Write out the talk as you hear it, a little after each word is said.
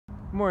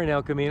Good morning,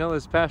 El Camino.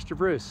 This is Pastor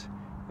Bruce.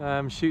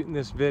 I'm shooting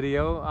this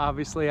video,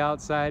 obviously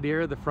outside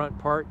here, the front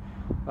part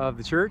of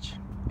the church,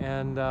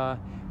 but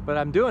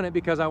I'm doing it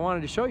because I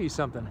wanted to show you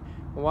something.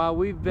 While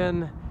we've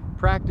been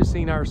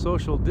practicing our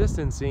social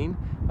distancing,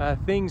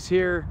 things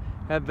here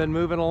have been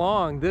moving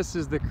along. This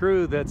is the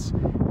crew that's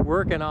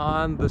working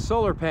on the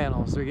solar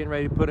panels. They're getting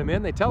ready to put them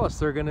in. They tell us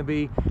they're going to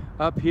be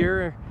up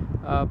here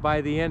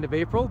by the end of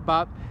April,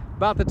 about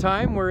the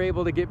time we're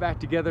able to get back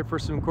together for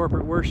some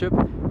corporate worship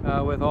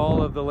with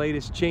all of the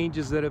latest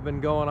changes that have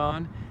been going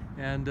on.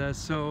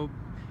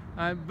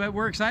 But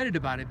we're excited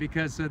about it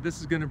because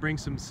this is going to bring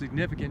some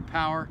significant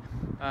power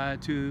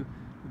to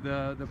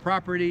the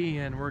property,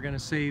 and we're going to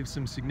save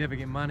some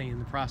significant money in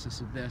the process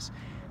of this.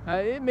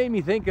 It made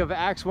me think of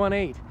Acts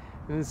 1:8,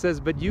 and it says,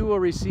 "But you will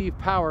receive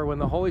power when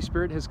the Holy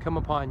Spirit has come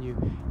upon you,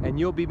 and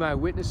you'll be my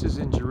witnesses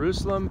in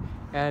Jerusalem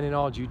and in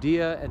all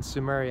Judea and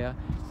Samaria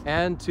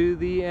and to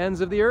the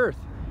ends of the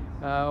earth."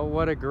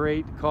 What a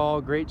great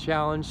call, great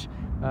challenge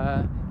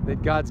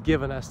that God's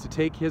given us to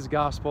take His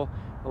gospel,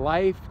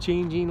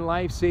 life-changing,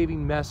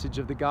 life-saving message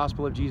of the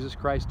gospel of Jesus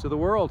Christ to the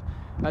world,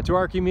 to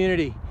our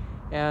community,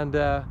 and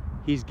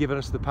He's given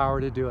us the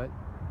power to do it.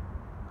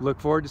 Look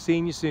forward to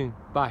seeing you soon.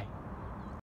 Bye.